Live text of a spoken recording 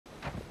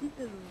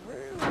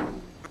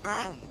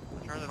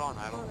Turn it on,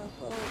 Idle.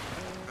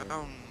 Boom,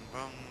 boom,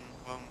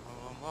 boom, boom,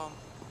 boom.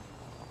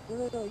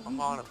 No, I'm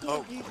on a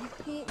boat. You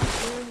can't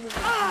burn with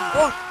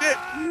Oh shit!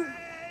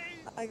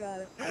 I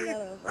got it. I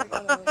got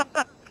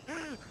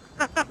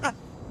it.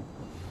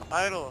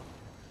 Idle.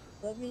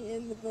 Let me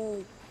in the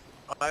boat.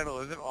 Idle,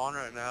 is it on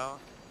right now?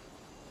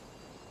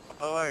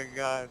 Oh my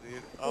god,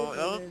 dude. Oh,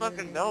 that was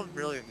fucking, that was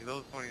brilliant, dude. That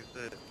was funny as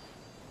shit.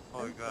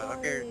 Oh my god.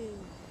 Okay,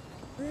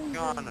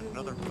 go on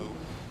another boat.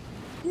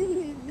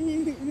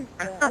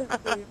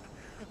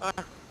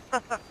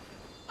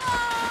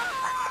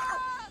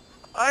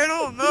 I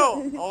don't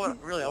know. Oh,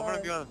 really? I want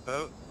to be on a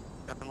boat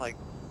and like,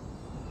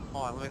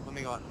 hold on, let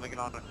me go on, let me get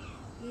on it.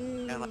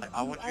 And like,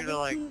 I want you to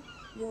like.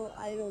 Yo,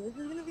 Idle, this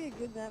is gonna be a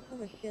good map for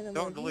machinima.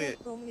 Don't delete it.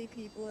 So many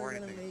people are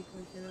gonna make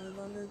machinimas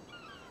on this.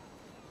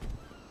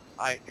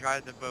 I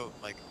tried the boat.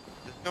 Like,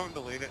 just don't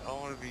delete it. I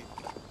want to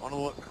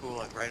look cool,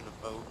 like riding a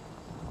boat.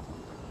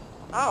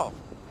 Oh.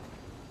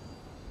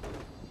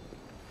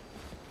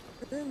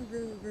 Vroom,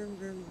 vroom, vroom,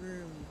 vroom,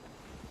 vroom.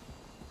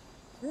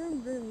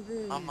 Vroom, vroom,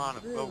 vroom. I'm on a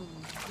boat.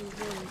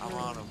 I'm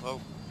on a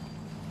boat.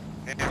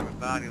 Hey,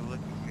 everybody, look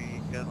at me.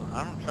 Cause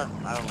I don't trust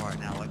Idle right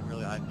now. Like,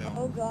 really, I don't.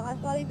 Oh god, I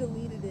thought he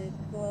deleted it,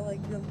 so I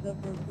like jumped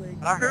up real quick.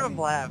 I heard him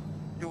laugh.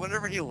 Dude,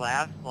 whenever he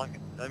laughs, like,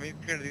 that means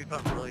he's gonna do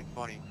something really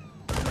funny.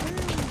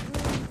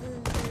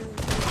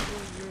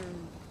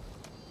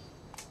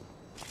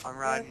 I'm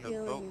riding the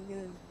boat.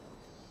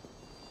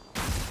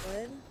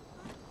 What?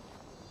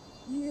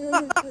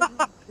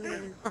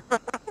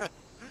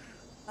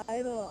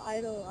 Idle.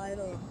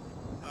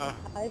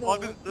 Well,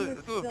 let's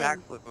do a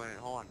backflip on it.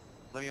 Hold on.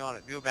 Let me on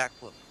it. Do a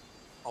backflip.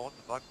 Oh, what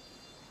the fuck?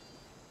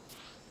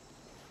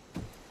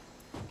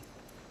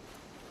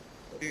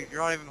 Dude,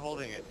 you're not even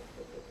holding it.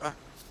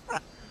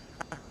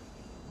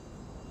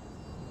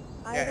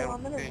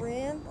 I'm gonna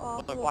ramp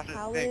off the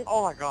pallet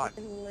oh my god.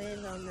 and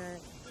land on that.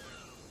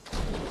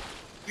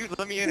 Dude,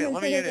 let me in it.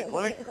 Let me in it.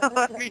 Let me in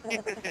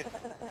it.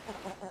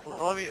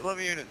 Let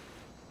me in it.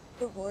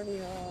 The horny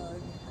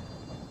hog.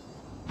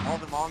 All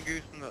the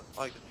mongoose and the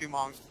two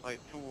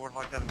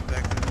warthogs having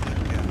sex and shit,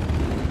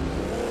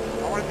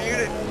 yeah. I want to be in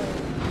it.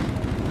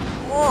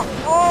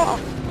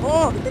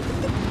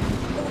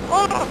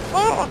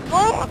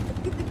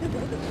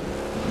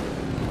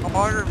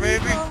 Harder,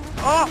 baby.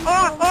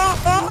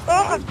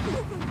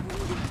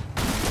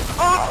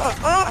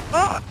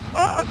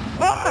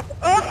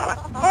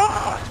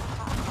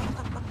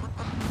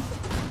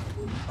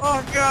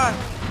 Oh god.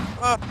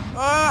 Oh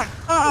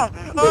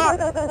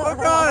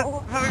god.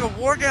 I'm having a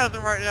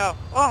orgasm right now.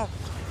 Oh.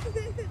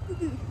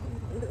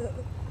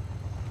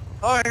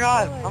 Oh my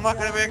god. I'm not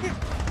gonna make it.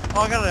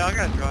 Oh, I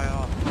gotta dry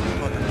off.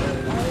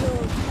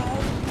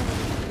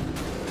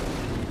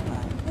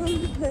 I'm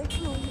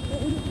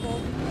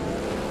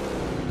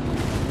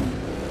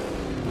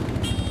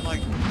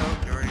like so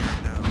dirty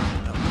right now.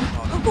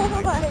 Oh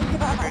my god.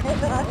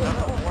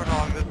 That's a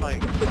warthog that's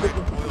like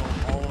spraying oil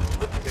all over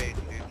my face,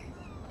 dude.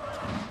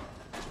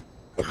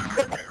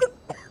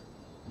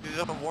 Dude,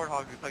 that's a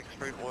warthog that's like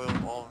straight oil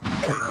all over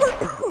my face.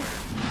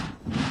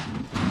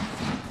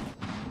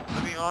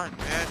 Let me on,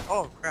 man.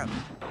 Oh crap.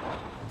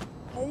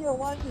 Hey, yo,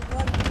 watch this,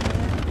 man.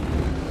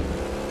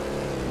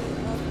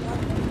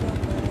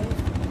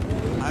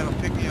 I don't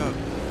pick me up.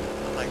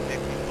 Like, take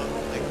me slow.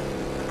 Like,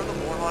 turn the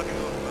warthog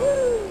into a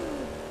boat.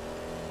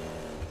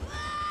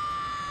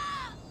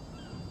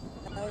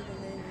 That was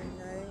amazing,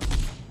 right?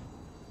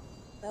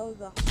 That was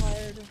a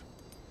hard...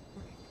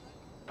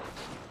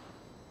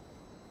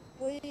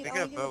 Wait, Make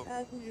I'll a get boat. the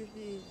passenger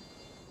seat.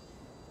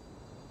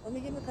 Let me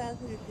get the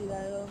passenger seat,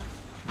 Idle.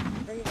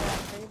 Bring it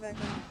back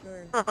on the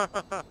shore.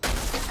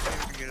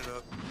 Get it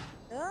up.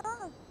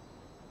 Ah!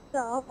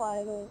 Stop,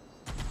 Idle.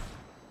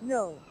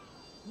 No.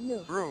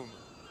 Room.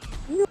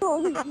 No,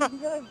 you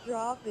gotta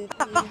drop it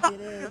for me to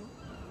get in.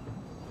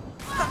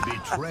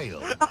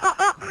 Betrayal.